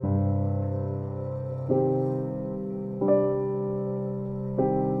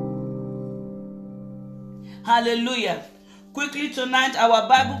Hallelujah. Quickly tonight, our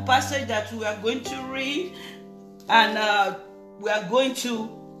Bible passage that we are going to read, and we are going to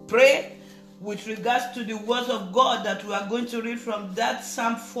pray with regards to the words of God that we are going to read from that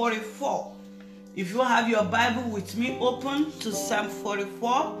Psalm 44. If you have your Bible with me, open to Psalm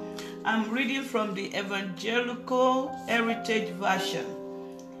 44. I'm reading from the Evangelical Heritage Version.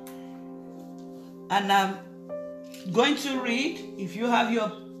 And I'm going to read. If you have your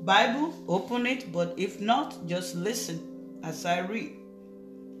Bible, open it, but if not, just listen as I read.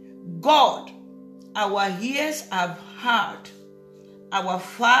 God, our ears have heard, our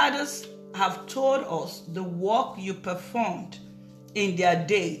fathers have told us the work you performed in their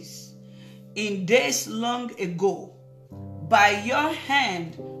days. In days long ago, by your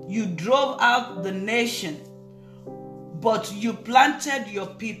hand you drove out the nation, but you planted your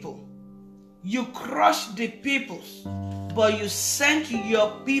people. You crushed the peoples, but you sent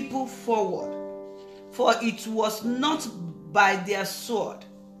your people forward. For it was not by their sword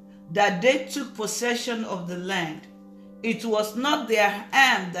that they took possession of the land. It was not their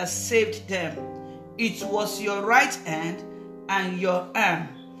arm that saved them. It was your right hand and your arm,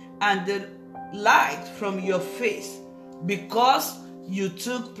 and the light from your face, because you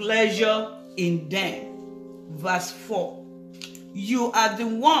took pleasure in them. Verse 4. You are the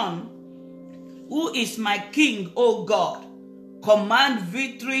one who is my king, O God. Command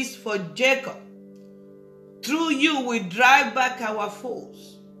victories for Jacob. Through you we drive back our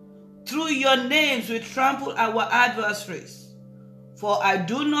foes. Through your names we trample our adversaries. For I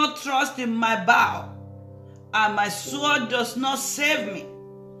do not trust in my bow, and my sword does not save me.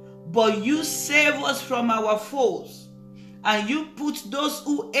 But you save us from our foes, and you put those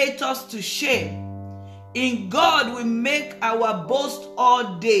who hate us to shame. In God we make our boast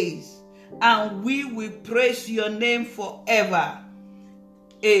all days, and we will praise your name forever.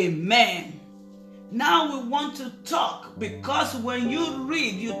 Amen. Now we want to talk, because when you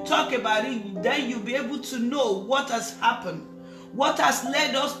read, you talk about it, then you'll be able to know what has happened, what has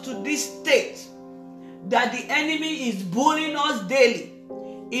led us to this state, that the enemy is bullying us daily.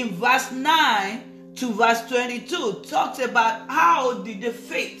 In verse 9 to verse 22, talks about how the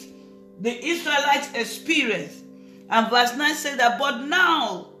defeat the Israelites experienced. And verse 9 said that, but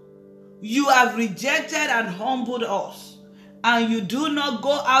now you have rejected and humbled us, and you do not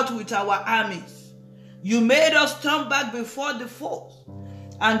go out with our armies. You made us turn back before the foes,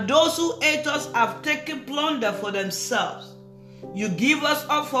 and those who hate us have taken plunder for themselves. You give us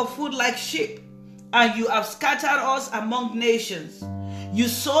up for food like sheep, and you have scattered us among nations. You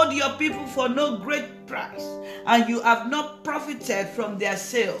sold your people for no great price, and you have not profited from their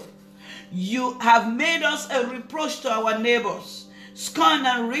sale. You have made us a reproach to our neighbors, scorn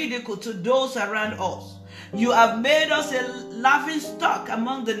and ridicule to those around us. You have made us a laughing stock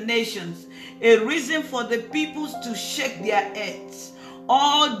among the nations, a reason for the peoples to shake their heads.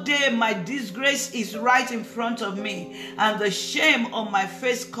 All day my disgrace is right in front of me, and the shame on my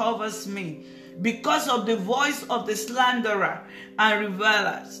face covers me, because of the voice of the slanderer and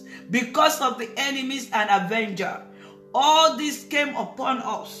revilers, because of the enemies and avenger. All this came upon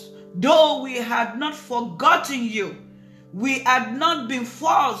us, though we had not forgotten you. We had not been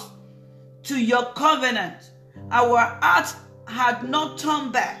false to your covenant. Our hearts had not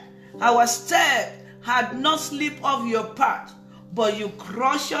turned back. Our step had not slipped off your path. But you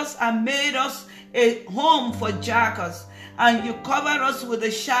crushed us and made us a home for jackals, and you covered us with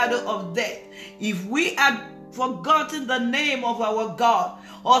the shadow of death. If we had forgotten the name of our God,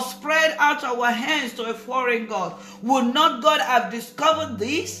 or spread out our hands to a foreign God, would not God have discovered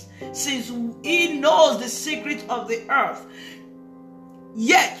this, since he knows the secret of the earth?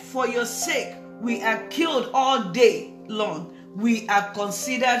 Yet for your sake we are killed all day long. We are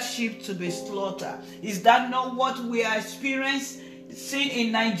considered sheep to be slaughtered. Is that not what we are experiencing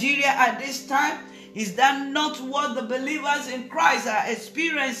in Nigeria at this time? Is that not what the believers in Christ are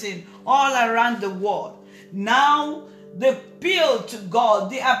experiencing all around the world? Now they appeal to God,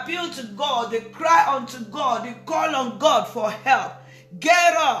 they cry unto God, they call on God for help.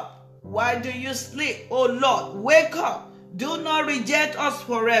 Get up. Why do you sleep, O Lord? Wake up. Do not reject us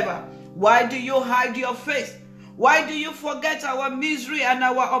forever. Why do you hide your face? Why do you forget our misery and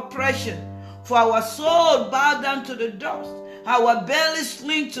our oppression? For our soul bow down to the dust, our bellies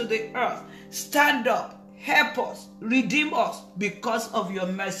sink to the earth. Stand up, help us, redeem us because of your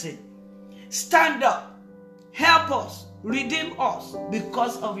mercy. Stand up, help us, redeem us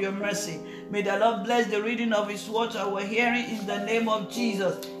because of your mercy. May the Lord bless the reading of his word our hearing in the name of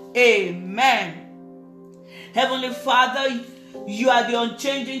Jesus. Amen. Heavenly Father, you are the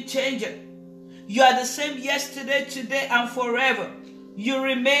unchanging changer. You are the same yesterday, today, and forever. You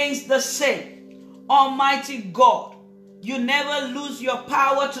remain the same. Almighty God, you never lose your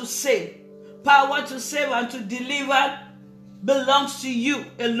power to save. Power to save and to deliver belongs to you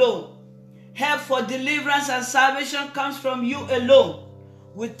alone. Help for deliverance and salvation comes from you alone.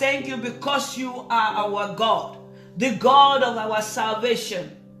 We thank you because you are our God, the God of our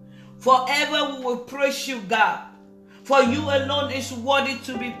salvation. Forever we will praise you, God, for you alone is worthy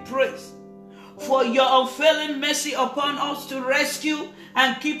to be praised. For your unfailing mercy upon us to rescue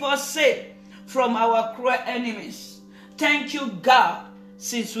and keep us safe from our cruel enemies. Thank you, God,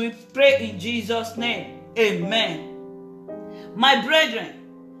 since we pray in Jesus' name. Amen. My brethren,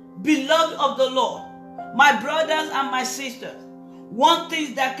 beloved of the Lord, my brothers and my sisters, one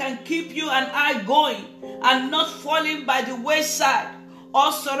thing that can keep you and I going and not falling by the wayside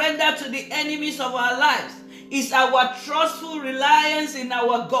or surrender to the enemies of our lives is our trustful reliance in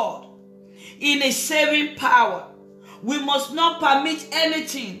our God, in a saving power. We must not permit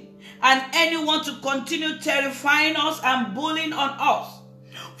anything and anyone to continue terrifying us and bullying on us.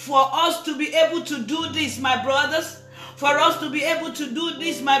 For us to be able to do this, my brothers, for us to be able to do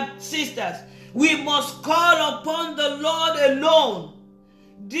this, my sisters, we must call upon the Lord alone.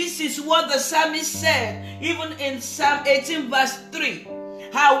 This is what the psalmist said, even in Psalm 18 verse 3,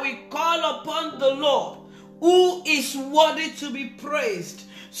 how we call upon the Lord, who is worthy to be praised.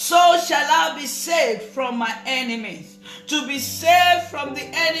 So shall I be saved from my enemies. To be saved from the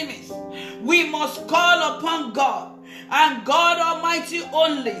enemies, we must call upon God, and God Almighty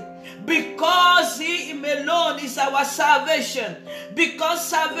only, because He alone is our salvation. Because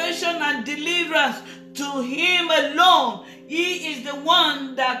salvation and deliverance to Him alone, He is the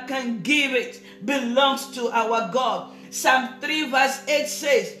one that can give it, belongs to our God. Psalm 3 verse 8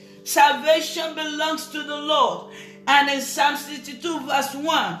 says, salvation belongs to the Lord. And in Psalm 62 verse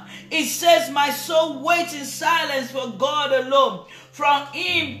 1, it says, my soul waits in silence for God alone. From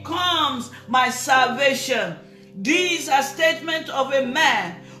Him comes my salvation. These are statements of a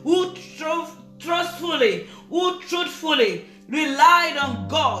man who truthfully relied on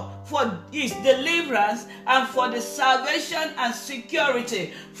God for his deliverance and for the salvation and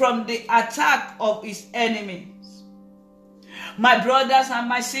security from the attack of his enemies. My brothers and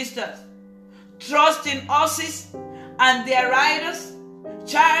my sisters, trust in horses and their riders,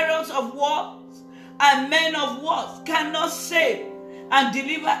 chariots of war, and men of war cannot save and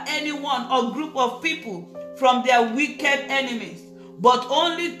deliver anyone or group of people from their wicked enemies, but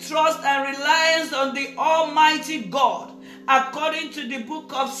only trust and reliance on the Almighty God, according to the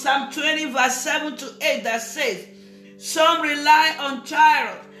book of Psalm 20 verse 7 to 8 that says, some rely on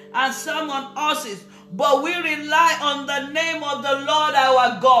chariots and some on horses, but we rely on the name of the Lord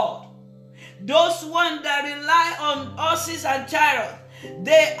our God. Those ones that rely on horses and chariots,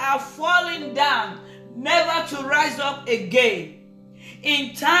 they are falling down, never to rise up again.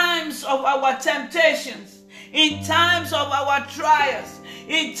 In times of our temptations, in times of our trials,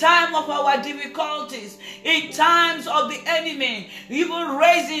 in time of our difficulties, in times of the enemy even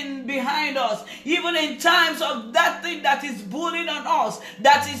raising behind us, even in times of that thing that is bullying on us,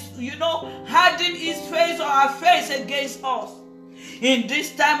 that is, hardening his face or our face against us. In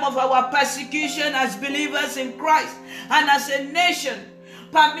this time of our persecution as believers in Christ and as a nation,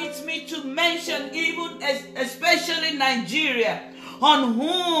 permits me to mention even especially Nigeria. On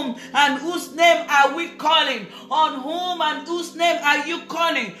whom and whose name are we calling? On whom and whose name are you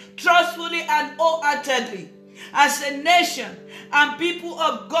calling? Trustfully and wholeheartedly. As a nation and people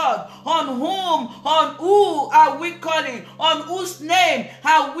of God, on who are we calling? On whose name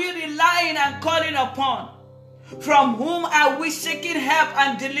are we relying and calling upon? From whom are we seeking help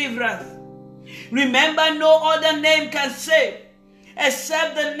and deliverance? Remember, no other name can save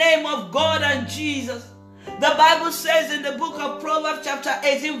except the name of God and Jesus. The Bible says in the book of Proverbs chapter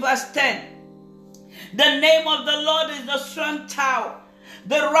 18 verse 10, the name of the Lord is the strong tower.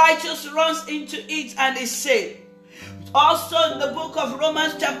 The righteous runs into it and is saved. Also in the book of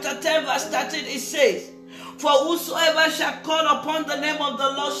Romans chapter 10 verse 13 it says, for whosoever shall call upon the name of the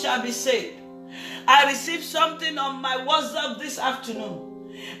Lord shall be saved. I received something on my WhatsApp this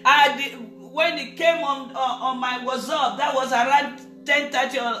afternoon. When it came on my WhatsApp, that was around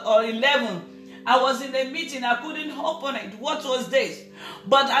 10:30 or 11. I was in a meeting, I couldn't open it. What was this?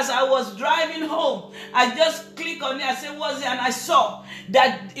 But as I was driving home, I just clicked on it. I said, what's it? And I saw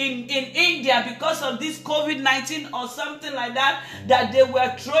that in India, because of this COVID-19 or something like that, that they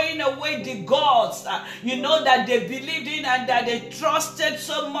were throwing away the gods, that they believed in and that they trusted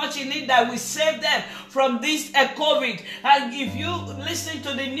so much in it that we saved them from this COVID. And if you listen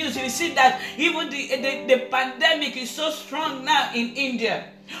to the news, you see that even the pandemic is so strong now in India.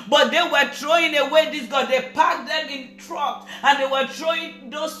 But they were throwing away these gods. They packed them in trucks and they were throwing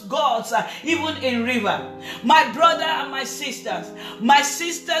those gods even in river. My brother and my sisters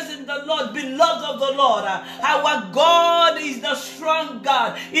in the Lord, beloved of the Lord, our God is the strong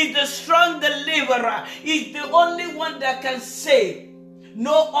God, is the strong deliverer, is the only one that can save.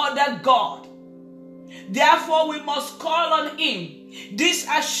 No other God. Therefore, we must call on him. This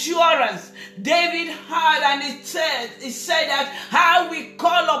assurance David had, and it said that how we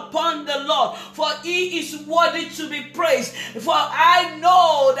call upon the Lord, for he is worthy to be praised. For I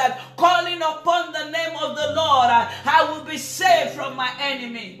know that calling upon the name of the Lord, I will be saved from my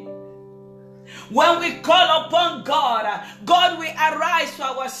enemy. When we call upon God, God will arise for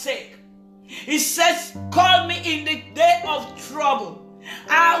our sake. He says, call me in the day of trouble.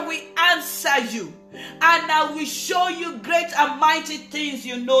 I will answer you, and I will show you great and mighty things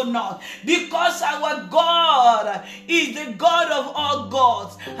you know not. Because our God is the God of all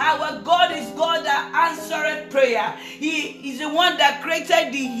gods. Our God is God that answered prayer. He is the one that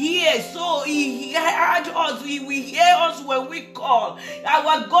created the ears, so He heard us. He will hear us when we call.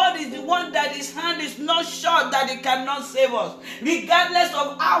 Our God is the one that His hand is not short that He cannot save us. Regardless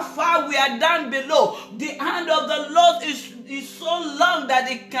of how far we are down below, the hand of the Lord is so long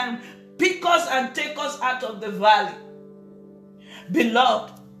that it can pick us and take us out of the valley.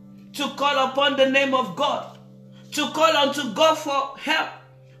 Beloved, to call upon the name of God, to call unto God for help,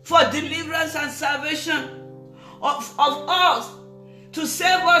 for deliverance and salvation of us, to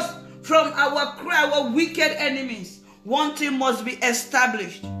save us from our wicked enemies, one thing must be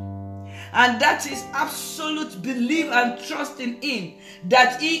established. And that is absolute belief and trust in Him,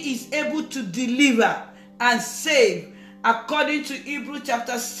 that He is able to deliver and save. According to Hebrews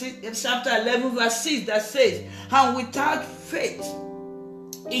chapter 11 verse 6, that says, and without faith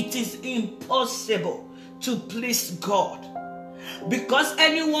it is impossible to please God. Because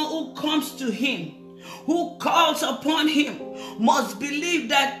anyone who comes to Him, who calls upon Him, must believe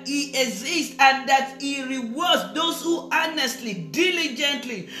that He exists and that He rewards those who honestly,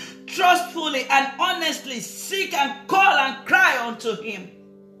 diligently, trustfully and honestly seek and call and cry unto Him.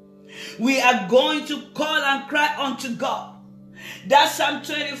 We are going to call and cry unto God. That Psalm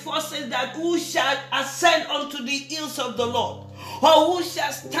 24 says that who shall ascend unto the hills of the Lord, or who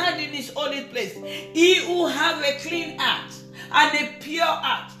shall stand in His holy place? He who have a clean heart and a pure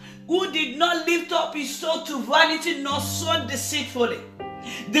heart, who did not lift up his soul to vanity nor sought deceitfully.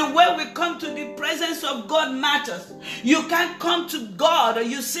 The way we come to the presence of God matters. You can't come to God or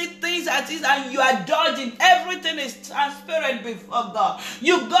you see things as is and you are dodging. Everything is transparent before God.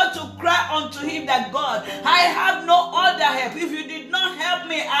 You got to cry unto Him that God, I have no other help. If you did not help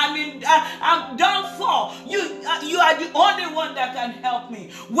me, I'm done for. You are the only one that can help me.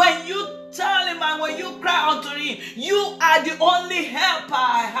 When you tell Him and when you cry unto Him, you are the only helper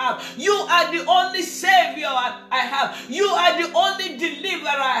I have. You are the only Savior I have. You are the only deliverer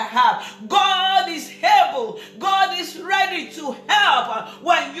I have. God is able. God is ready to help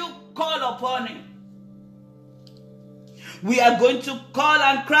when you call upon Him. We are going to call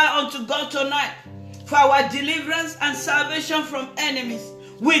and cry unto God tonight for our deliverance and salvation from enemies,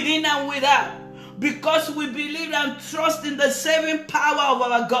 within and without. Because we believe and trust in the saving power of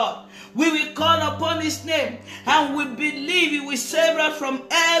our God. We will call upon His name and we believe He will save us from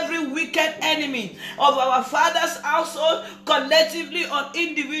every wicked enemy of our Father's household, collectively or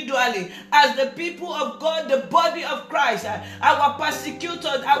individually. As the people of God, the body of Christ, our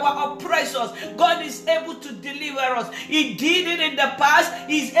persecutors, our oppressors, God is able to deliver us. He did it in the past.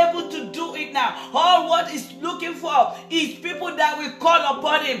 He's able to do it now. All what He's looking for is people that will call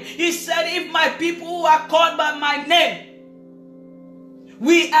upon Him. He said, if my people who are called by my name,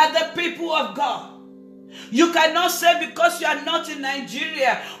 we are the people of God. You cannot say because you are not in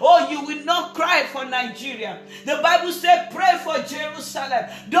Nigeria, oh, you will not cry for Nigeria. The Bible says, pray for Jerusalem.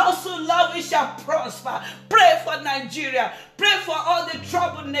 Those who love it shall prosper. Pray for Nigeria. Pray for all the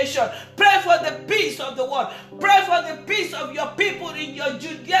troubled nations. Pray for the peace of the world. Pray for the peace of your people in your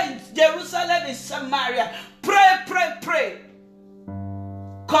Judea, in Jerusalem, in Samaria. Pray, pray, pray.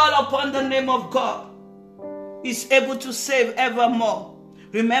 Call upon the name of God. He's able to save evermore.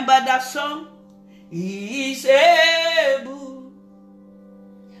 Remember that song? He is able,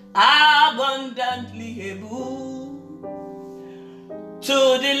 abundantly able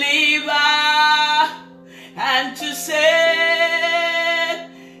to deliver and to save.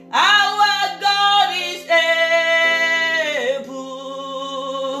 Our God is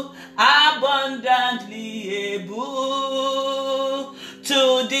able, abundantly able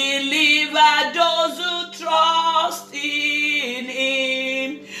to deliver those who trust in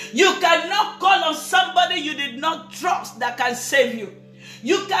Him. You cannot call on somebody you did not trust that can save you.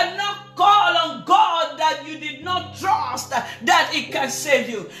 You cannot call on God that you did not trust that He can save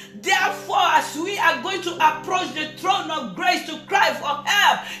you. Therefore, as we are going to approach the throne of grace to cry for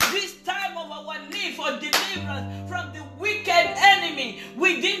help, this time of our need for deliverance from the wicked enemy,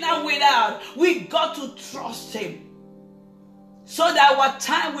 within and without, we got to trust Him, so that our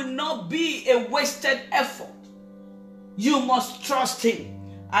time will not be a wasted effort. You must trust Him.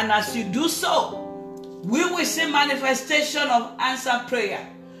 And as you do so, we will see manifestation of answered prayer,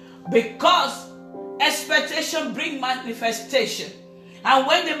 because expectation brings manifestation. And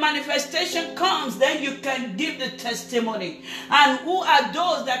when the manifestation comes, then you can give the testimony. And who are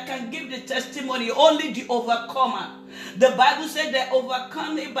those that can give the testimony? Only the overcomer. The Bible said they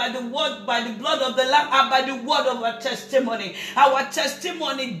overcome it by the word, by the blood of the Lamb, and by the word of our testimony. Our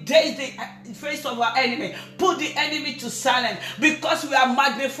testimony days the face of our enemy, put the enemy to silence, because we are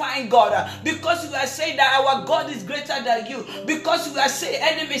magnifying God, because we are saying that our God is greater than you, because we are saying,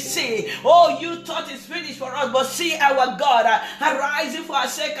 enemy, see, oh, you thought it's finished for us, but see our God arising for our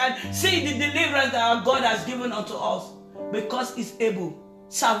sake, and see the deliverance that our God has given unto us, because He's able.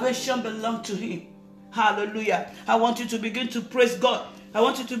 Salvation belongs to Him. Hallelujah. I want you to begin to praise God. I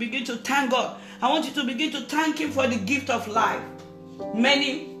want you to begin to thank God. I want you to begin to thank Him for the gift of life.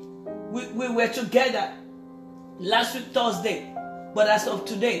 Many, we were together last week Thursday, but as of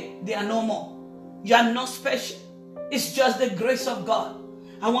today, they are no more. You are not special. It's just the grace of God.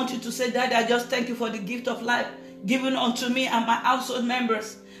 I want you to say, Daddy, I just thank you for the gift of life given unto me and my household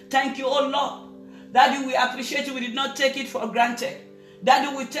members. Thank you, oh Lord. Daddy, we appreciate you. We did not take it for granted.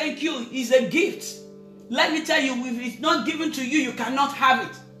 Daddy, we thank you. It's a gift. Let me tell you, if it's not given to you, you cannot have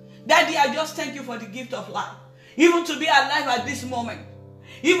it. Daddy, I just thank you for the gift of life. Even to be alive at this moment.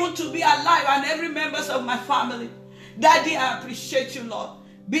 Even to be alive and every member of my family. Daddy, I appreciate you, Lord.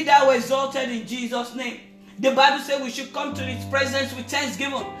 Be thou exalted in Jesus' name. The Bible says we should come to His presence with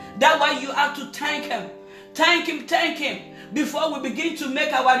thanksgiving. That's why you have to thank Him. Thank Him, thank Him. Before we begin to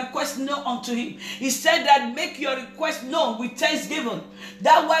make our request known unto Him. He said that make your request known with thanksgiving.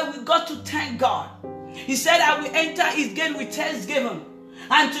 That's why we got to thank God. He said, I will enter His gate with thanksgiving,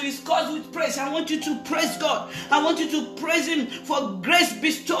 and to His courts with praise. I want you to praise God. I want you to praise Him for grace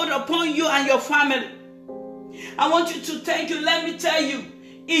bestowed upon you and your family. I want you to thank you. Let me tell you,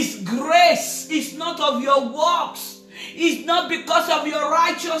 His grace is not of your works. It's not because of your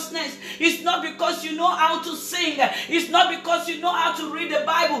righteousness. It's not because you know how to sing. It's not because you know how to read the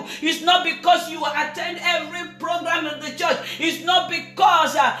Bible. It's not because you attend every program in the church. It's not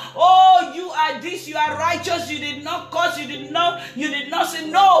because, you are this, you are righteous, you did not curse, you did not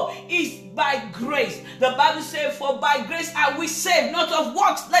sin. No, it's by grace. The Bible says, for by grace are we saved, not of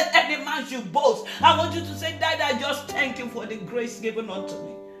works, let any man should boast. I want you to say, Daddy, I just thank you for the grace given unto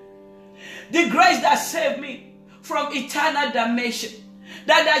me. The grace that saved me from eternal damnation.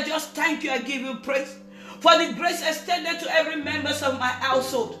 That I just thank you, I give you praise for the grace extended to every member of my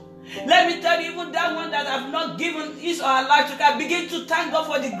household. Let me tell you, even that one that have not given his or her life to God, begin to thank God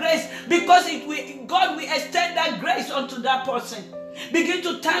for the grace, because God will extend that grace unto that person. Begin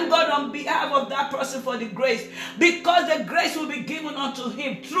to thank God on behalf of that person for the grace, because the grace will be given unto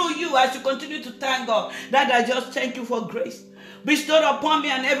him through you as you continue to thank God. That I just thank you for grace bestowed upon me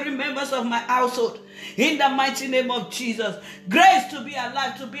and every member of my household. In the mighty name of Jesus. Grace to be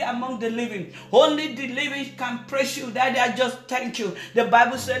alive, to be among the living. Only the living can praise you. Daddy, I just thank you. The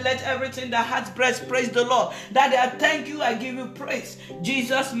Bible says, let everything that has breath praise the Lord. Daddy, I thank you. I give you praise.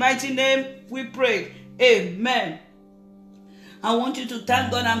 Jesus' mighty name we pray. Amen. I want you to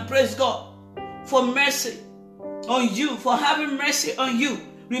thank God and praise God for mercy on you, for having mercy on you.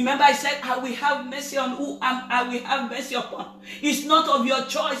 Remember, I said, I will have mercy on who I will have mercy upon. It's not of your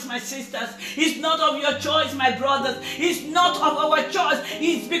choice, my sisters. It's not of your choice, my brothers. It's not of our choice.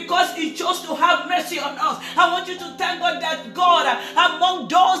 It's because He chose to have mercy on us. I want you to thank God that God, among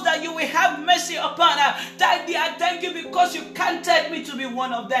those that you will have mercy upon, Daddy, I thank you because you counted me to be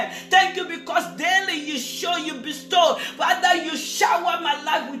one of them. Thank you because daily you show, you bestow. Father, you shower my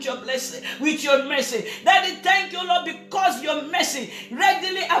life with your blessing, with your mercy. Daddy, thank you, Lord, because your mercy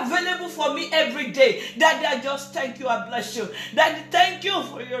readily available for me every day. Daddy, I just thank you. I bless you. Daddy, thank you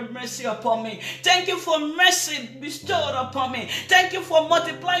for your mercy upon me. Thank you for mercy bestowed upon me. Thank you for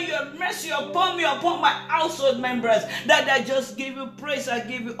multiplying your mercy upon me, upon my household members. Daddy, I just give you praise. I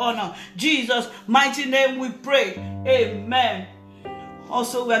give you honor. Jesus' mighty name we pray. Amen.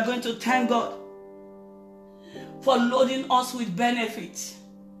 Also, we are going to thank God for loading us with benefits.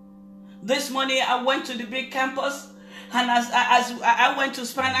 This morning, I went to the big campus And as I went to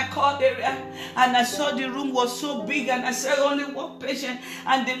spinal cord area, and I saw the room was so big, and I said only one patient,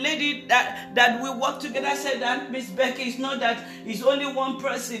 and the lady that we worked together said that, Miss Becky, it's not that it's only one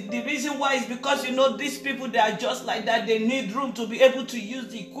person. The reason why is because, you know, these people, they are just like that. They need room to be able to use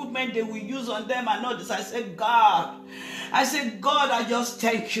the equipment they will use on them and all this. I said, God, I just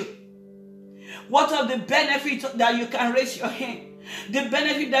thank you. What are the benefits that you can raise your hand? The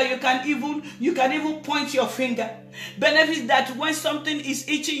benefit that you can even point your finger. Benefits that when something is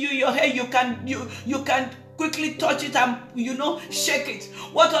itching you, your hair, you can quickly touch it and, you know, shake it.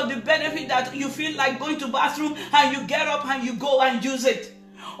 What are the benefits that you feel like going to bathroom and you get up and you go and use it?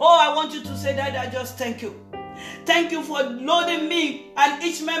 Oh, I want you to say that I just thank you. Thank you for loading me and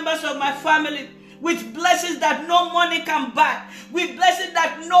each members of my family with blessings that no money can buy, with blessings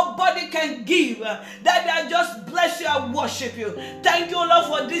that nobody can give, that I just bless you and worship you. Thank you, Lord,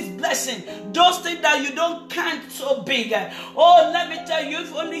 for this blessing. Those things that you don't count so big. Oh, let me tell you,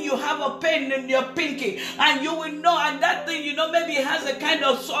 if only you have a pain in your pinky, and you will know, and that thing, you know, maybe it has a kind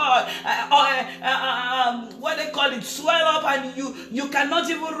of what they call it, swell up, and you cannot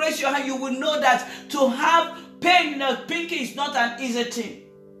even raise your hand. You will know that to have pain in the pinky is not an easy thing.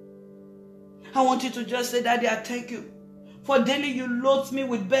 I want you to just say, Daddy, I thank you. For daily you load me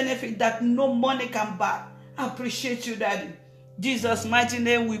with benefit that no money can buy. I appreciate you, Daddy. Jesus' mighty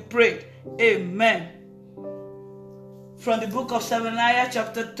name we pray. Amen. From the book of Zephaniah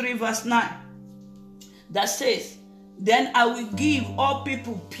chapter 3 verse 9. That says, then I will give all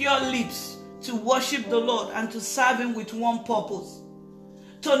people pure lips to worship the Lord and to serve him with one purpose.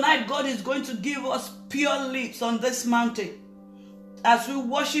 Tonight God is going to give us pure lips on this mountain. As we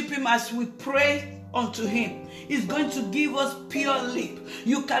worship him, as we pray unto him, he's going to give us pure lip.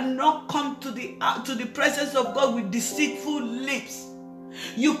 You cannot come to the presence of God with deceitful lips.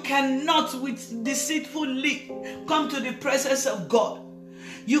 You cannot with deceitful lip come to the presence of God.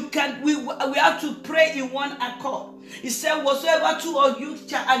 We have to pray in one accord. He said, whatsoever two of you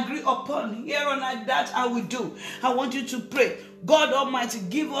shall agree upon, here on that I will do. I want you to pray. God Almighty,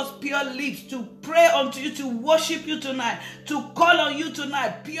 give us pure lips to pray unto you, to worship you tonight, to call on you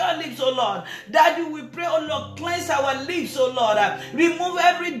tonight. Pure lips, oh Lord. Daddy, we pray, oh Lord, cleanse our lips, oh Lord. Remove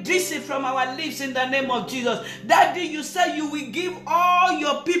every deceit from our lips in the name of Jesus. Daddy, you said you will give all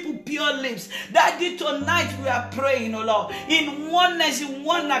your people pure lips. Daddy, tonight we are praying, oh Lord, in oneness, in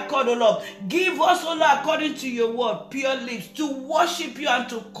one accord, oh Lord. Give us, oh Lord, according to your word, pure lips to worship you and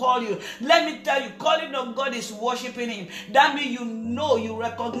to call you. Let me tell you, calling on God is worshiping him. That means you know, you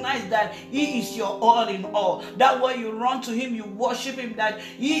recognize that he is your all in all. That when you run to him, you worship him, that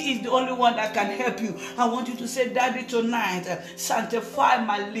he is the only one that can help you. I want you to say, Daddy, tonight, sanctify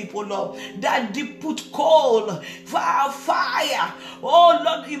my lip, oh Lord. Daddy, put coal, fire, oh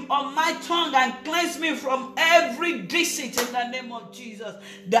Lord, on my tongue and cleanse me from every deceit in the name of Jesus.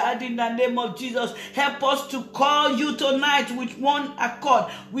 Daddy, in the name of Jesus, help us to call you tonight with one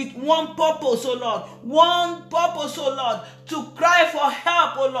accord, with one purpose, oh Lord. One purpose, oh Lord, to cry for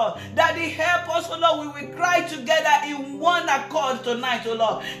help, oh Lord. Daddy, help us, oh Lord. We will cry together in one accord tonight, oh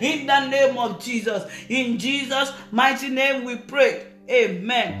Lord. In the name of Jesus. In Jesus' mighty name we pray.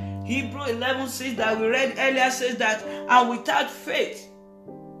 Amen. Hebrews 11:6 that we read earlier says that, and without faith,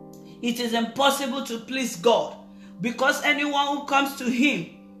 it is impossible to please God, because anyone who comes to him,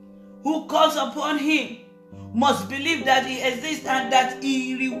 who calls upon him, must believe that he exists and that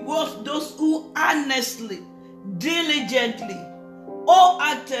he rewards those who earnestly, diligently,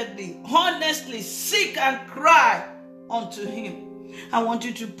 wholeheartedly, honestly seek and cry unto him. I want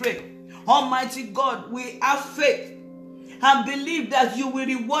you to pray. Almighty God, we have faith and believe that you will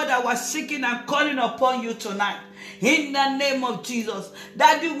reward our seeking and calling upon you tonight. In the name of Jesus.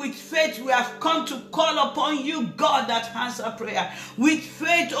 Daddy, with faith we have come to call upon you, God, that answers prayer. With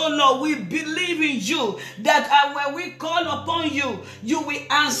faith, oh Lord, we believe in you, that when we call upon you, you will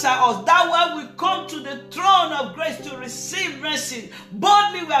answer us. That way we come to the throne of grace to receive mercy.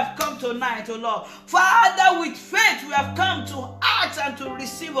 Boldly we have come tonight, oh Lord. Father, with faith we have come to ask and to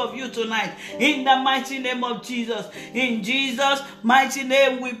receive of you tonight. In the mighty name of Jesus. In Jesus' mighty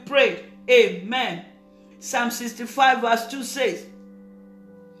name we pray. Amen. Psalm 65 verse 2 says,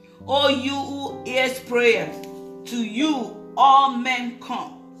 O you who hears prayers, to you all men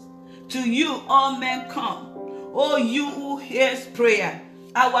come. To you all men come. O you who hears prayer.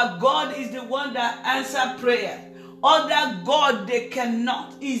 Our God is the one that answers prayer. Other God they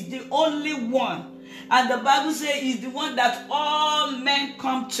cannot. Is the only one. And the Bible says he's the one that all men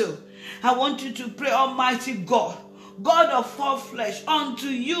come to. I want you to pray, Almighty God, God of all flesh, unto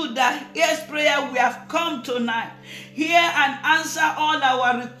you that hears prayer we have come tonight. Hear and answer all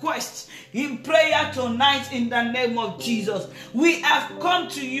our requests in prayer tonight in the name of Jesus. We have come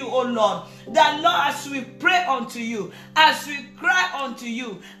to you, O Lord, that Lord, as we pray unto you, as we cry unto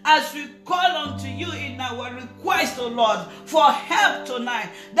you, as we call unto you in our request, O Lord, for help tonight,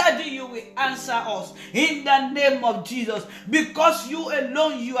 that you will answer us in the name of Jesus, because you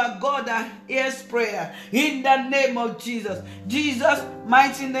alone, you are God that hears prayer in the name of Jesus. Jesus'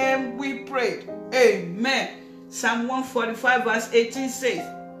 mighty name we pray. Amen. Psalm 145 verse 18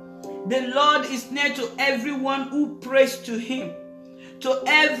 says, the Lord is near to everyone who prays to him, to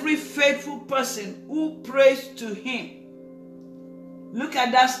every faithful person who prays to him. Look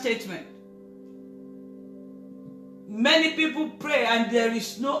at that statement. Many people pray and there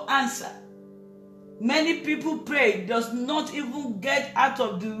is no answer. Many people pray, does not even get out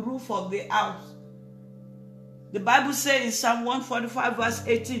of the roof of the house. The Bible says in Psalm 145 verse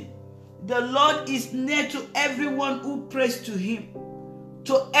 18, the Lord is near to everyone who prays to him,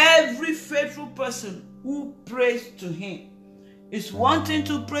 to every faithful person who prays to him. It's one thing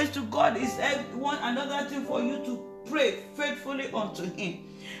to pray to God, it's another thing for you to pray faithfully unto him.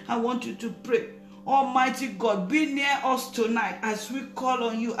 I want you to pray. Almighty God, be near us tonight as we call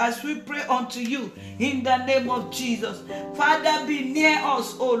on you, as we pray unto you in the name of Jesus. Father, be near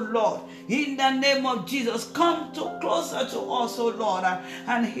us, O Lord, in the name of Jesus. Come closer to us, O Lord,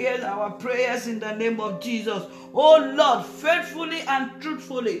 and hear our prayers in the name of Jesus. O Lord, faithfully and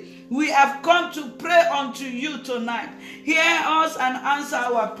truthfully, we have come to pray unto you tonight. Hear us and answer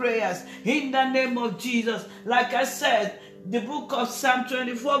our prayers in the name of Jesus. Like I said, the book of Psalm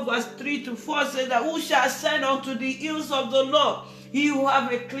 24 verse 3 to 4 says that who shall ascend unto the hills of the Lord? He who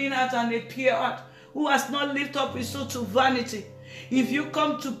have a clean heart and a pure heart, who has not lifted up his soul to vanity. If you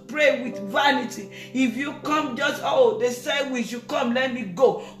come to pray with vanity, if you come just, they say we should come, let me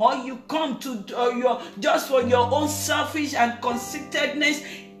go, or you come to just for your own selfish and conceitedness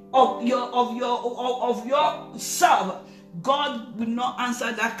of yourself, God will not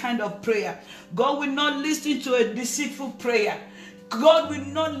answer that kind of prayer. God will not listen to a deceitful prayer. God will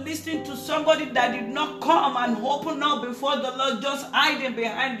not listen to somebody that did not come and open up before the Lord, just hiding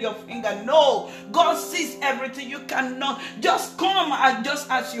behind your finger. No, God sees everything. You cannot just come just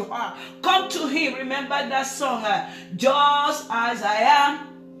as you are. Come to him. Remember that song, just as I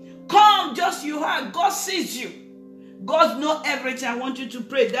am. Come just you are. God sees you. God knows everything. I want you to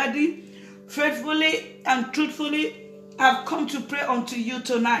pray. Daddy, faithfully and truthfully, I've come to pray unto you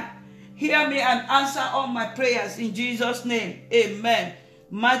tonight. Hear me and answer all my prayers in Jesus' name. Amen.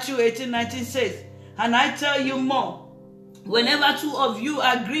 Matthew 18:19 says, and I tell you more, whenever two of you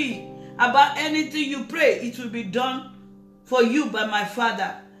agree about anything you pray, it will be done for you by my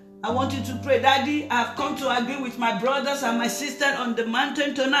Father. I want you to pray, Daddy, I have come to agree with my brothers and my sisters on the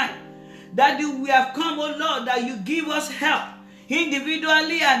mountain tonight. Daddy, we have come, oh Lord, that you give us help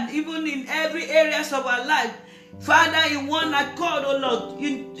individually and even in every areas of our life. Father, in one accord, oh Lord,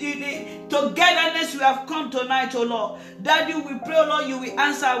 in togetherness we have come tonight, oh Lord. Daddy, we pray, oh Lord, you will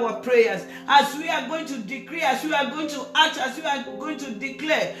answer our prayers. As we are going to decree, as we are going to act, as we are going to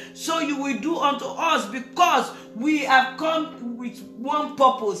declare, so you will do unto us, because we have come with one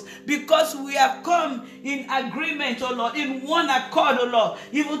purpose, because we have come in agreement, oh Lord, in one accord, oh Lord,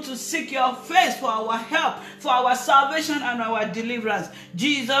 even to seek your face for our help, for our salvation and our deliverance.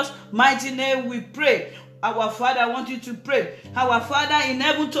 Jesus' mighty name we pray. Our Father, I want you to pray. Our Father in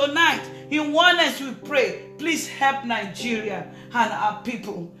heaven tonight, in oneness we pray. Please help Nigeria and our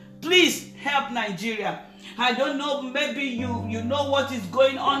people. Please help Nigeria. I don't know, maybe you know what is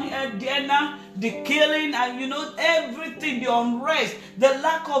going on there now, the killing and everything, the unrest, the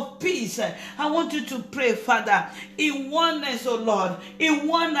lack of peace. I want you to pray, Father, in oneness, oh Lord, in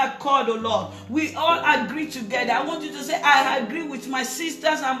one accord, oh Lord. We all agree together. I want you to say, I agree with my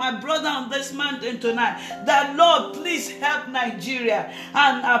sisters and my brother on this mountain tonight, that Lord, please help Nigeria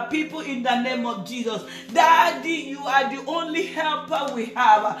and our people in the name of Jesus. Daddy, you are the only helper we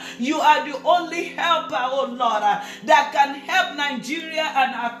have. You are the only helper, oh Lord, that can help Nigeria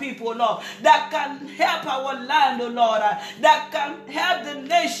and our people, Lord, that can help our land, oh Lord, that can help the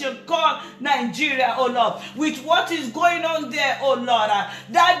nation called Nigeria, oh Lord, with what is going on there, oh Lord.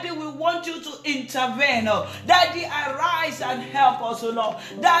 Daddy, we want you to intervene, oh. Daddy, arise and help us, oh Lord.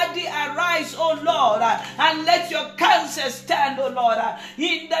 Daddy, arise, oh Lord, and let your counsel stand, oh Lord,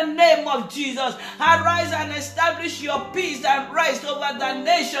 in the name of Jesus. Arise and establish your peace and rest over the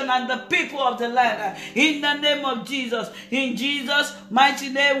nation and the people of the land, in the name of Jesus. In Jesus' mighty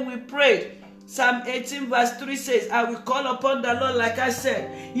name we pray. Psalm 18 verse 3 says, I will call upon the Lord, like I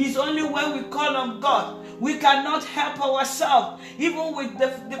said. It's only when we call on God. We cannot help ourselves. Even with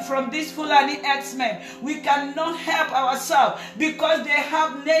from these Fulani X-Men, we cannot help ourselves because they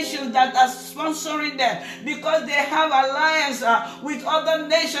have nations that are sponsoring them, because they have alliance with other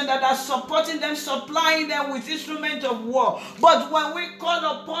nations that are supporting them, supplying them with instruments of war. But when we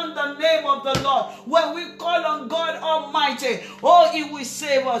call upon the name of the Lord, when we call on God Almighty, oh, He will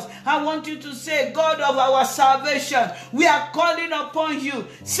save us. I want you to say, God of our salvation, we are calling upon you.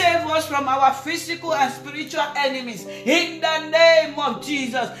 Save us from our physical and spiritual enemies. In the name of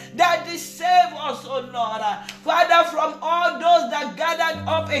Jesus. Daddy, save us, oh Lord. Father, from all those that gathered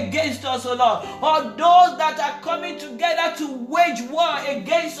up against us, oh Lord, or those that are coming together to wage war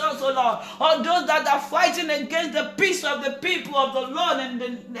against us, oh Lord, or those that are fighting against the peace of the people of the Lord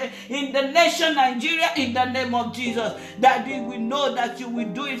in the nation Nigeria, in the name of Jesus. Daddy, we know that you will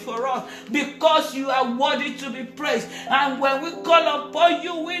do it for us because you are worthy to be praised. And when we call upon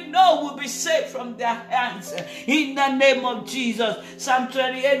you, we know we'll be saved from their hands. In the name of Jesus. Psalm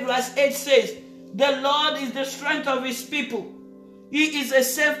 28 verse 8 says, the Lord is the strength of his people. He is a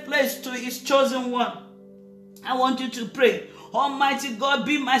safe place to his chosen one. I want you to pray. Almighty God,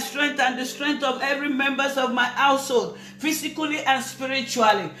 be my strength and the strength of every member of my household, physically and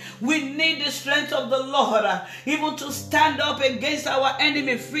spiritually. We need the strength of the Lord, even to stand up against our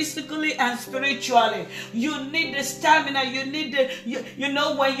enemy, physically and spiritually. You need the stamina. You need the, you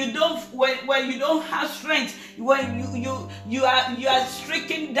know, when you don't have strength, when you are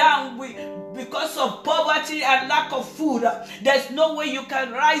stricken down because of poverty and lack of food, there's no way you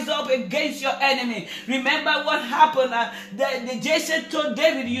can rise up against your enemy. Remember what happened? The Jesse told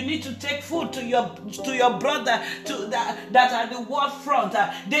David, you need to take food to your brother that are the war front.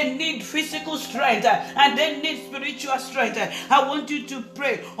 They need physical strength and they need spiritual strength. I want you to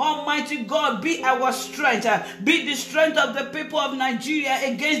pray. Almighty God, be our strength. Be the strength of the people of Nigeria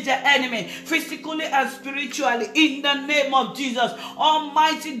against the enemy, physically and spiritually, in the name of Jesus.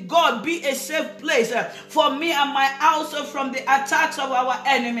 Almighty God, be a safe place for me and my household from the attacks of our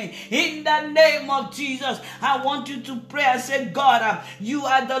enemy, in the name of Jesus. I want you to pray and say, God, you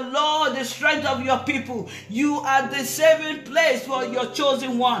are the Lord, the strength of your people. You are the saving place for your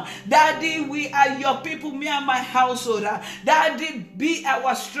chosen one. Daddy, we are your people, me and my household. Daddy, be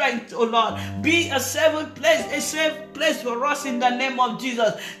our strength, oh Lord. Be a safe place for us in the name of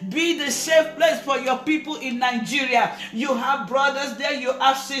Jesus. Be the safe place for your people in Nigeria. You have brothers there, you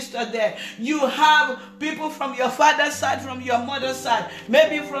have sisters there. You have people from your father's side, from your mother's side,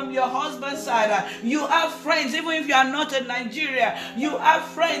 maybe from your husband's side. You have friends, even if you are not in Nigeria. You have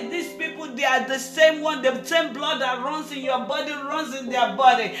friends. These people, they are the same one. The same blood that runs in your body runs in their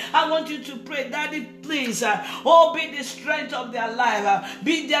body. I want you to pray, Daddy, please, be the strength of their life.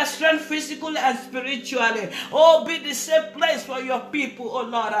 Be their strength physically and spiritually. Be the safe place for your people, oh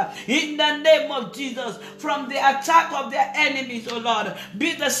Lord. In the name of Jesus, from the attack of their enemies, oh Lord.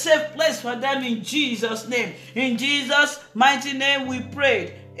 Be the safe place for them in Jesus' name. In Jesus' mighty name we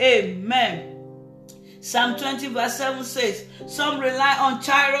prayed. Amen. Psalm 20 verse 7 says, some rely on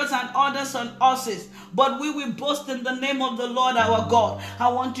chariots and others on horses, but we will boast in the name of the Lord our God. I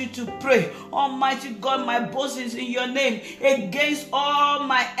want you to pray. Almighty God, my boast is in your name against all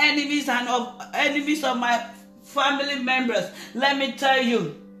my enemies and enemies of my family members. Let me tell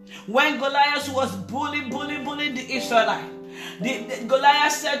you, when Goliath was bullying the Israelites,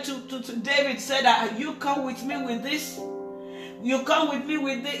 Goliath said to David, said, you come with me with this? You come with me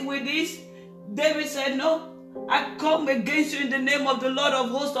with this? David said, no, I come against you in the name of the Lord of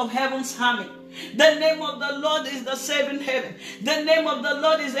hosts of heaven's army. The name of the Lord is the saving heaven. The name of the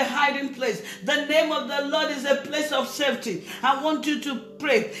Lord is a hiding place. The name of the Lord is a place of safety. I want you to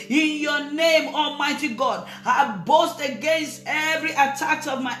pray. In your name, Almighty God, I boast against every attack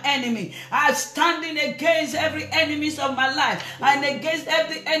of my enemy. I standing against every enemies of my life and against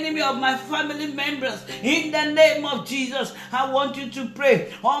every enemy of my family members. In the name of Jesus, I want you to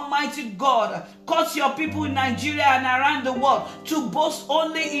pray. Almighty God, cause your people in Nigeria and around the world to boast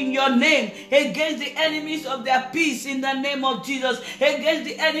only in your name against the enemies of their peace in the name of Jesus, against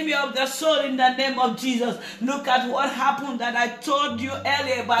the enemy of their soul in the name of Jesus. Look at what happened that I told you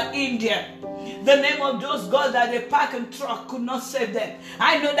earlier about India. The name of those gods that they park and truck could not save them.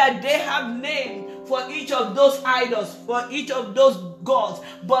 I know that they have names for each of those idols, for each of those gods,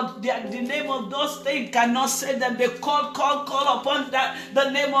 but the name of those things cannot save them. They call upon the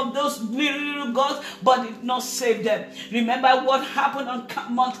name of those little gods, but it not save them. Remember what happened on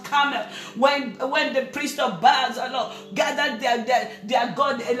Mount Carmel when the priest of Baal gathered their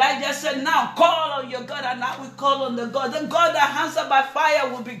God. Elijah said, now call on your God, and now we call on the God. The God that answers by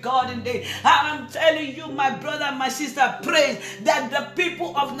fire will be God indeed. I'm telling you, my brother and my sister, pray that the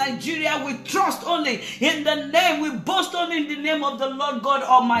people of Nigeria will trust only in the name, we boast only in the name of the Lord God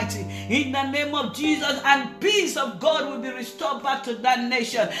Almighty, in the name of Jesus, and peace of God will be restored back to that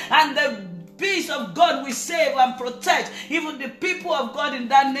nation, and the peace of God will save and protect even the people of God in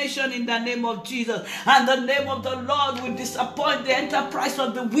that nation in the name of Jesus. And the name of the Lord will disappoint the enterprise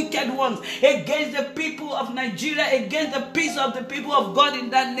of the wicked ones against the people of Nigeria, against the peace of the people of God in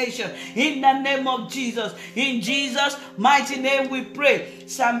that nation in the name of Jesus. In Jesus' mighty name we pray.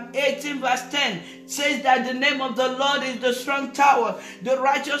 Psalm 18 verse 10 says that the name of the Lord is the strong tower. The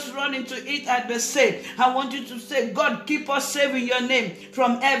righteous run into it and be saved. I want you to say, God, keep us safe in your name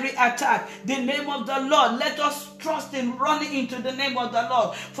from every attack. The name of the Lord, let us trust in running into the name of the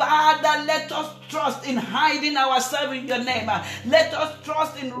Lord. Father, let us trust in hiding ourselves in your name. Let us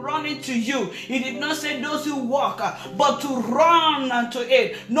trust in running to you. He did not say those who walk, but to run unto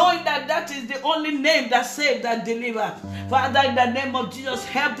it, knowing that that is the only name that saves and delivers. Father, in the name of Jesus,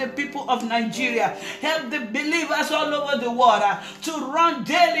 help the people of Nigeria, help the believers all over the world to run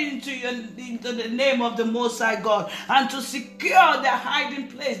daily into the name of the Most High God, and to secure their hiding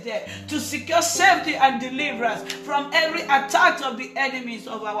place there, to secure safety and deliverance from every attack of the enemies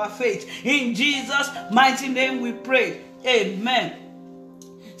of our faith. In Jesus' mighty name we pray. Amen.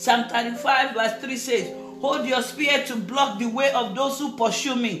 Psalm 35 verse 3 says, hold your spear to block the way of those who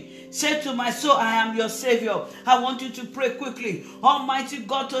pursue me. Say to my soul, I am your Savior. I want you to pray quickly. Almighty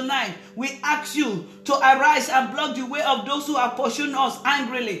God, tonight we ask you to arise and block the way of those who are pursuing us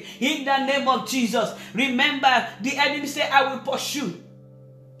angrily. In the name of Jesus. Remember, the enemy say, I will pursue.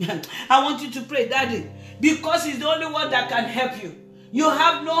 I want you to pray, Daddy, because he's the only one that can help you. You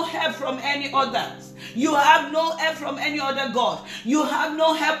have no help from any others. You have no help from any other God. You have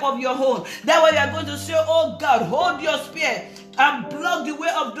no help of your own. That's why you are going to say, oh God, hold your spear and block the way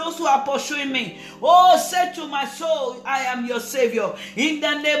of those who are pursuing me. Oh, say to my soul, I am your Savior. In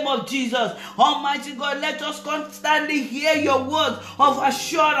the name of Jesus, Almighty God, let us constantly hear your words of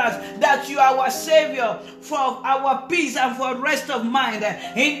assurance that you are our Savior for our peace and for rest of mind.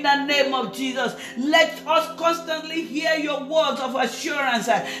 In the name of Jesus, let us constantly hear your words of assurance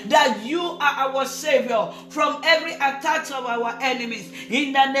that you are our Savior from every attack of our enemies.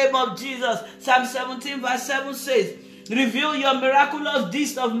 In the name of Jesus, Psalm 17 verse 7 says, reveal your miraculous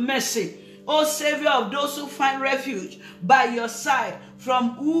deeds of mercy, O Savior of those who find refuge by your side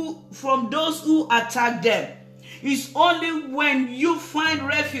from those who attack them. It's only when you find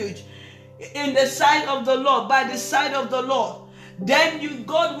refuge in the sight of the Lord, by the side of the Lord, then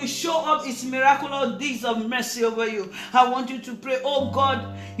God will show up his miraculous deeds of mercy over you. I want you to pray, oh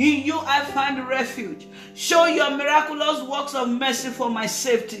God, in you I find refuge. Show your miraculous works of mercy for my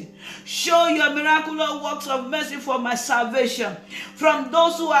safety. Show your miraculous works of mercy for my salvation from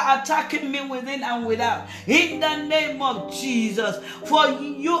those who are attacking me within and without. In the name of Jesus, for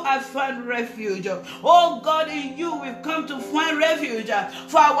in you I find refuge. Oh God, in you we've come to find refuge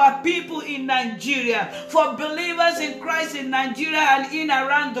for our people in Nigeria, for believers in Christ in Nigeria and in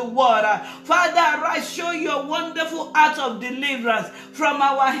around the world. Father, arise, show your wonderful act of deliverance from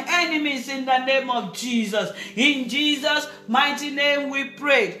our enemies in the name of Jesus. In Jesus' mighty name we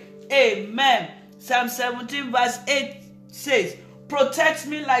pray. Amen. Psalm 17 verse 8 says, protect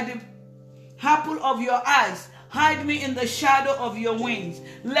me like the apple of your eyes. Hide me in the shadow of your wings.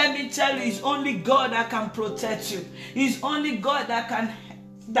 Let me tell you, it's only God that can protect you. It's only God that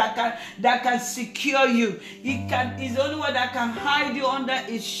can secure you. He's the only one that can hide you under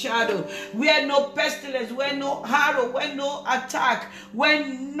his shadow, where no pestilence, where no arrow, where no attack, where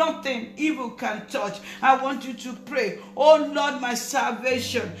nothing evil can touch. I want you to pray, oh Lord, my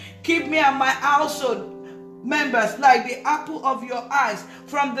salvation, keep me and my household members like the apple of your eyes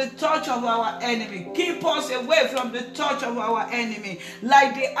from the touch of our enemy. Keep us away from the touch of our enemy,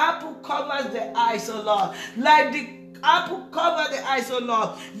 like the apple covers the eyes, oh Lord, like the apple cover the eyes, oh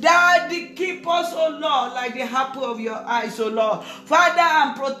Lord. Daddy, keep us, oh Lord, like the apple of your eyes, oh Lord. Father,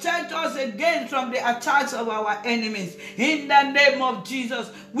 and protect us again from the attacks of our enemies. In the name of Jesus,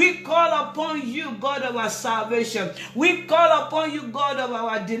 we call upon you, God of our salvation. We call upon you, God of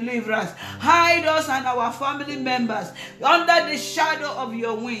our deliverance. Hide us and our family members under the shadow of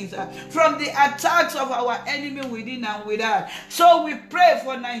your wings from the attacks of our enemy within and without. So we pray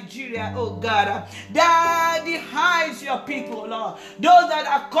for Nigeria, oh God. Daddy, hide arise your people, Lord. Those that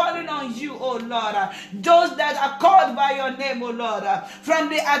are calling on you, oh Lord. Those that are called by your name, oh Lord. From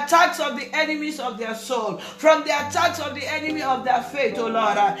the attacks of the enemies of their soul. From the attacks of the enemy of their faith, oh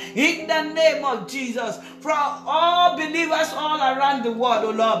Lord. In the name of Jesus. From all believers all around the world,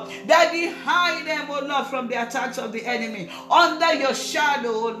 oh Lord. Daddy, hide them, oh Lord, from the attacks of the enemy. Under your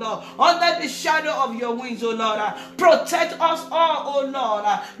shadow, oh Lord. Under the shadow of your wings, oh Lord. Protect us all, oh Lord,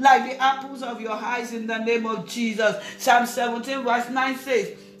 like the apples of your eyes in the name of Jesus. Psalm 17 verse 9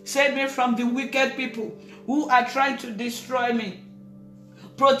 says, save me from the wicked people who are trying to destroy me.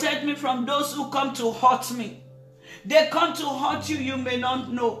 Protect me from those who come to hurt me. They come to hurt you, you may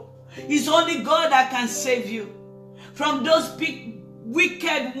not know. It's only God that can save you from those big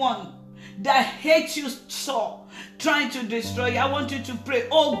wicked ones that hate you so, trying to destroy you. I want you to pray,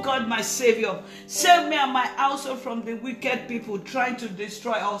 oh God, my Savior, save me and my household from the wicked people trying to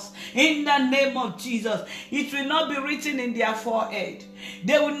destroy us. In the name of Jesus. It will not be written in their forehead.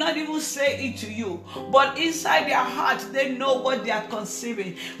 They will not even say it to you. But inside their heart, they know what they are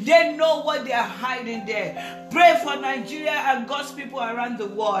conceiving. They know what they are hiding there. Pray for Nigeria and God's people around the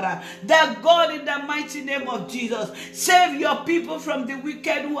world. That God, in the mighty name of Jesus, save your people from the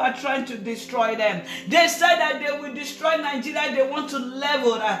wicked who are trying to destroy them. They said that they will destroy Nigeria. They want to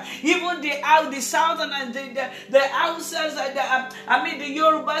level even the southern and the Hausas, the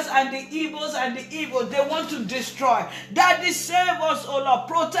Yorubas and the Igbos and the Igbo. They want to destroy. Daddy, save us, oh Lord.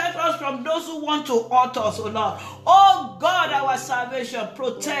 Protect us from those who want to hurt us, oh Lord. Oh God, our salvation.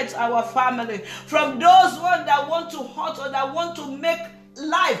 Protect our family from those ones that want to hurt us, that want to make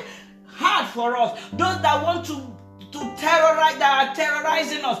life hard for us. Those that want to terrorize, that are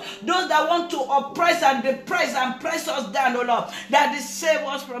terrorizing us. Those that want to oppress and depress and press us down, oh Lord. That is, save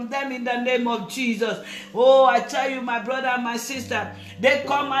us from them in the name of Jesus. Oh, I tell you, my brother and my sister, they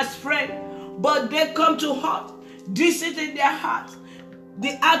come as friends, but they come to hurt. This is in their heart.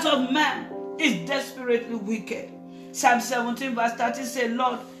 The heart of man is desperately wicked. Psalm 17 verse 30 says,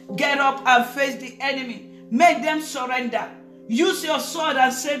 Lord, get up and face the enemy. Make them surrender. Use your sword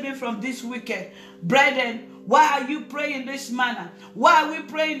and save me from this wicked. Brethren, why are you praying this manner? Why are we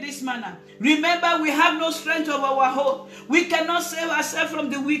praying this manner? Remember, we have no strength of our own. We cannot save ourselves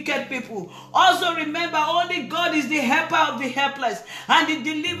from the wicked people. Also remember, only God is the helper of the helpless and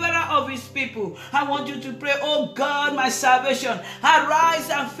the deliverer of his people. I want you to pray, oh God, my salvation,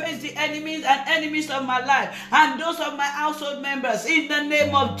 arise and face the enemies and enemies of my life and those of my household members in the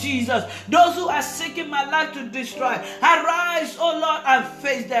name of Jesus. Those who are seeking my life to destroy, arise, oh Lord, and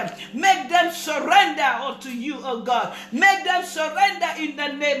face them. Make them surrender unto you, oh God. Make them surrender in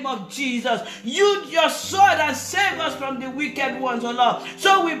the name of Jesus. Use your sword and save us from the wicked ones, oh Lord.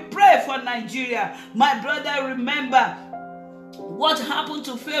 So we pray for Nigeria. My brother, remember what happened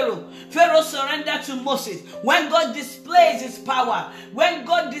to Pharaoh. Pharaoh surrendered to Moses. When God displays his power, when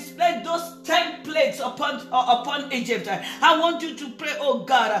God displayed those 10 plagues upon Egypt, I want you to pray, oh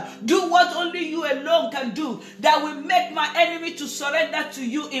God, do what only you alone can do, that will make my enemy to surrender to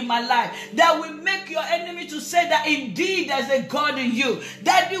you in my life, that will make your enemy to say that indeed there's a God in you,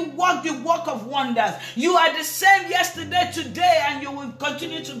 that you walk the work of wonders. You are the same yesterday, today, and you will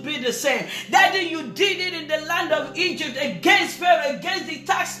continue to be the same. That you did it in the land of Egypt against Pharaoh, against the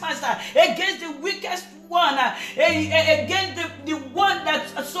taxmaster, against the weakest one, against the one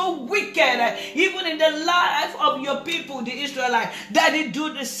that's so wicked, even in the life of your people, the Israelites, that they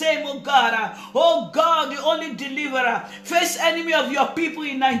do the same, oh God. Oh God, the only deliverer. Face enemy of your people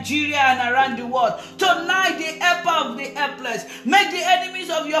in Nigeria and around the world. Tonight, the helper of the helpless. Make the enemies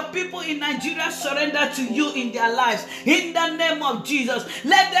of your people in Nigeria surrender to you in their lives. In the name of Jesus,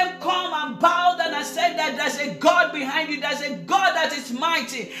 let them come and bow down and say that there's a God behind you. There's a God that is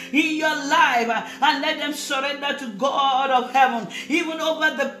mighty in your life, and let them surrender to God of heaven. Even over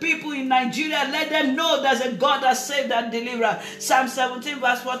the people in Nigeria, let them know there's a God that saved and delivered. Psalm 17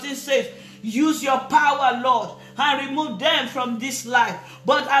 verse 14 says, use your power, Lord, and remove them from this life.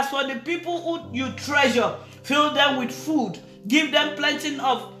 But as for the people who you treasure, fill them with food. Give them plenty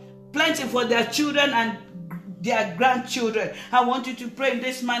for their children and their grandchildren. I want you to pray in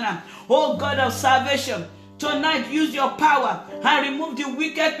this manner. Oh God of salvation, tonight, use your power and remove the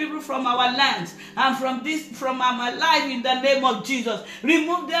wicked people from our lands and from our life in the name of Jesus.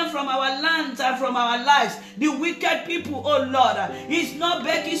 Remove them from our lands and from our lives. The wicked people, oh Lord. It's not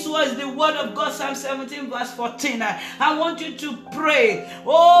Becky's words, the word of God, Psalm 17 verse 14. I want you to pray,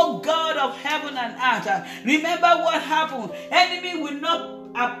 oh God of heaven and earth. Remember what happened. Enemy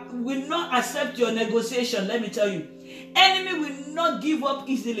will not accept your negotiation. Let me tell you. Enemy will not give up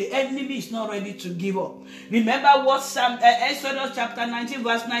easily. Enemy is not ready to give up. Remember what Exodus chapter 19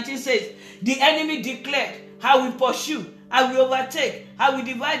 verse 19 says. The enemy declared, I will pursue, I will overtake, I will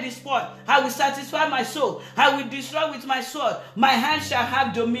divide the spoil, I will satisfy my soul, I will destroy with my sword, my hand shall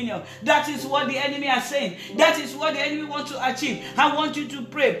have dominion. That is what the enemy are saying. That is what the enemy wants to achieve. I want you to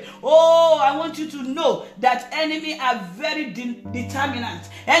pray. Oh, I want you to know that enemy are very determinant.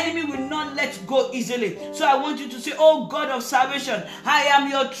 Enemy will not let go easily. So I want you to say, oh God of salvation, I am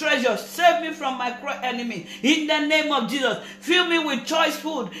your treasure. Save me from my enemy. In the name of Jesus, fill me with choice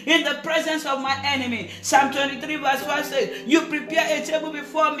food in the presence of my enemy. Psalm 23 verse 5 says, you prepare a table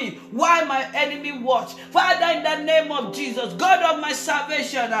before me while my enemy watch. Father, in the name of Jesus, God of my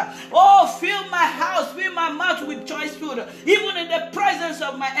salvation, oh, fill my house, fill my mouth with choice food, even in the presence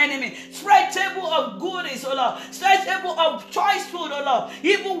of my enemy. Spread table of goodies, oh Lord. Spread table of choice food, oh Lord,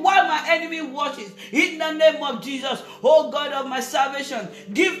 even while my enemy watches. In the name of Jesus, oh God of my salvation,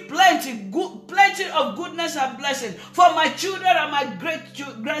 give plenty of goodness and blessing for my children and my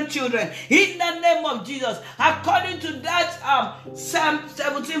grandchildren. In the name of Jesus, according to that Psalm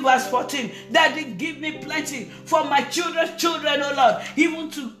 17 verse 14, that they give me plenty for my children, oh Lord, even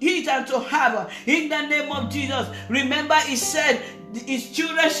to eat and to have. In the name of Jesus, remember he said, his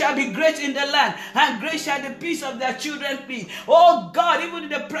children shall be great in the land, and great shall the peace of their children be. Oh God, even in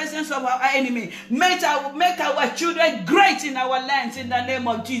the presence of our enemy, make our children great in our lands in the name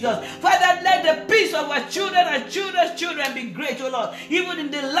of Jesus. Father, let the peace of our children and children's children be great, oh Lord, even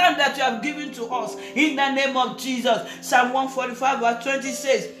in the land that you have given to us in the name of Jesus. Psalm 145 verse 20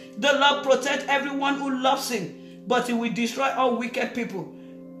 says, the Lord protect everyone who loves him, but he will destroy all wicked people.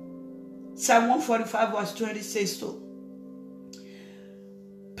 Psalm 145 verse 20 says so.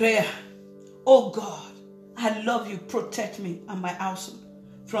 Prayer. Oh God, I love you. Protect me and my household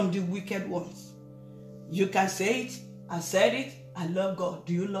from the wicked ones. You can say it. I said it. I love God.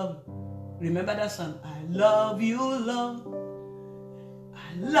 Do you love him? Remember that song? I love you, Lord.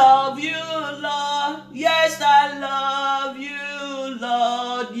 I love you, Lord. Yes, I love you,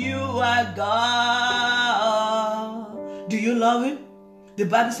 Lord. You are God. Do you love him? The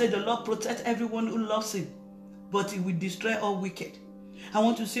Bible said the Lord protects everyone who loves him, but he will destroy all wicked. I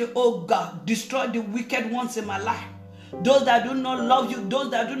want to say, oh God, destroy the wicked ones in my life. Those that do not love you, those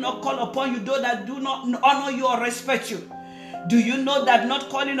that do not call upon you, those that do not honor you or respect you. Do you know that not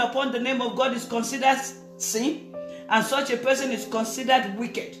calling upon the name of God is considered sin? And such a person is considered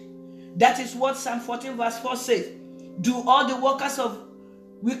wicked. That is what Psalm 14 verse 4 says. Do all the workers of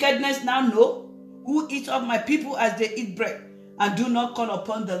wickedness now know, who eat up my people as they eat bread, and do not call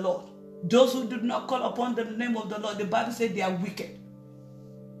upon the Lord? Those who do not call upon the name of the Lord, the Bible says they are wicked.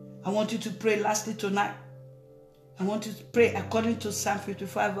 I want you to pray lastly tonight. I want you to pray according to Psalm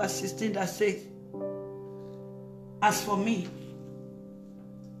 55 verse 16 that says, as for me,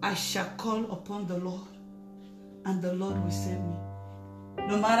 I shall call upon the Lord, and the Lord will save me.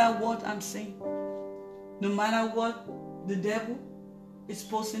 No matter what I'm saying, no matter what the devil is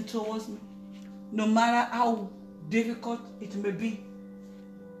posing towards me, no matter how difficult it may be.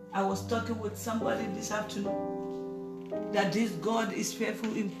 I was talking with somebody this afternoon that this God is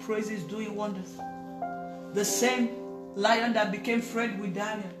faithful in praises, doing wonders. The same lion that became friend with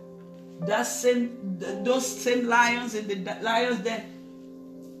Daniel, those same lions in the lion's den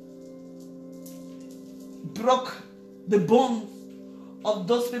broke the bones of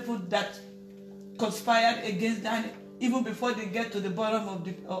those people that conspired against Daniel. Even before they get to the bottom of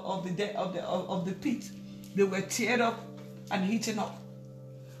the pit, they were teared up and eaten up.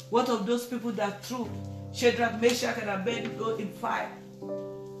 What of those people that threw Shadrach, Meshach, and Abednego in fire?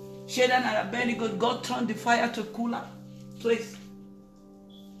 Shadrach and Abednego, God turned the fire to cooler place.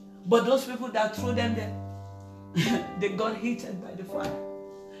 But those people that threw them there, they got heated by the fire.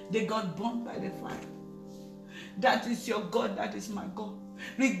 They got burned by the fire. That is your God, that is my God.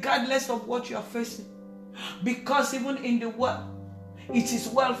 Regardless of what you are facing. Because even in the world, it is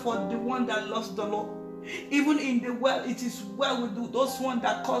well for the one that loves the Lord. Even in the world, it is well with those one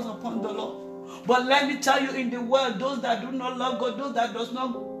that calls upon the Lord. But let me tell you, in the world, those that do not love God, those that does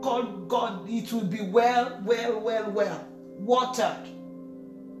not call God, it will be well, watered,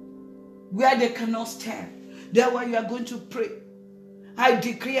 where they cannot stand. Therefore, you are going to pray. I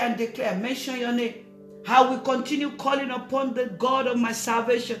decree and declare, mention your name. I will continue calling upon the God of my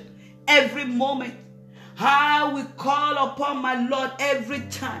salvation every moment. I will call upon my Lord every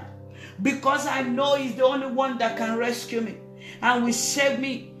time, because I know He's the only one that can rescue me and will save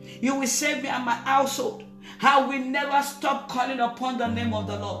me. You will save me and my household. I will never stop calling upon the name of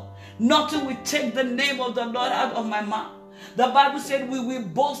the Lord. Nothing will take the name of the Lord out of my mouth. The Bible said we will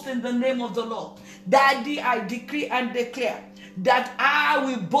boast in the name of the Lord. Daddy, I decree and declare that I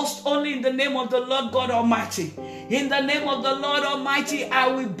will boast only in the name of the Lord God Almighty. In the name of the Lord Almighty, I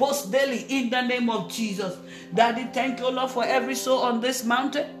will boast daily in the name of Jesus. Daddy, thank you, Lord, for every soul on this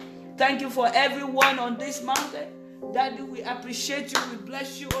mountain. Thank you for everyone on this mountain. Daddy, we appreciate you. We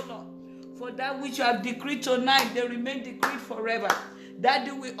bless you, O Lord. For that which you have decreed tonight, they remain decreed forever.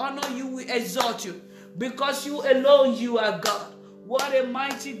 Daddy, we honor you, we exalt you. Because you alone, you are God. What a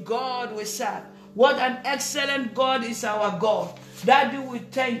mighty God we serve. What an excellent God is our God. Daddy, we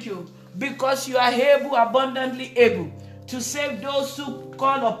thank you. Because you are able, abundantly able, to save those who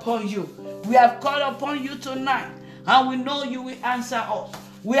call upon you. We have called upon you tonight, and we know you will answer us.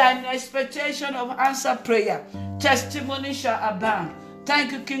 We are in expectation of answered prayer. Testimony shall abound.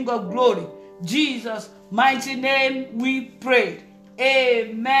 Thank you, King of Glory. Jesus' mighty name we prayed.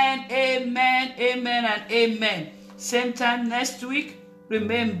 Amen, amen, amen, and amen. Same time next week.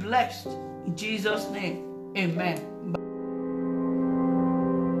 Remain blessed. In Jesus' name, amen.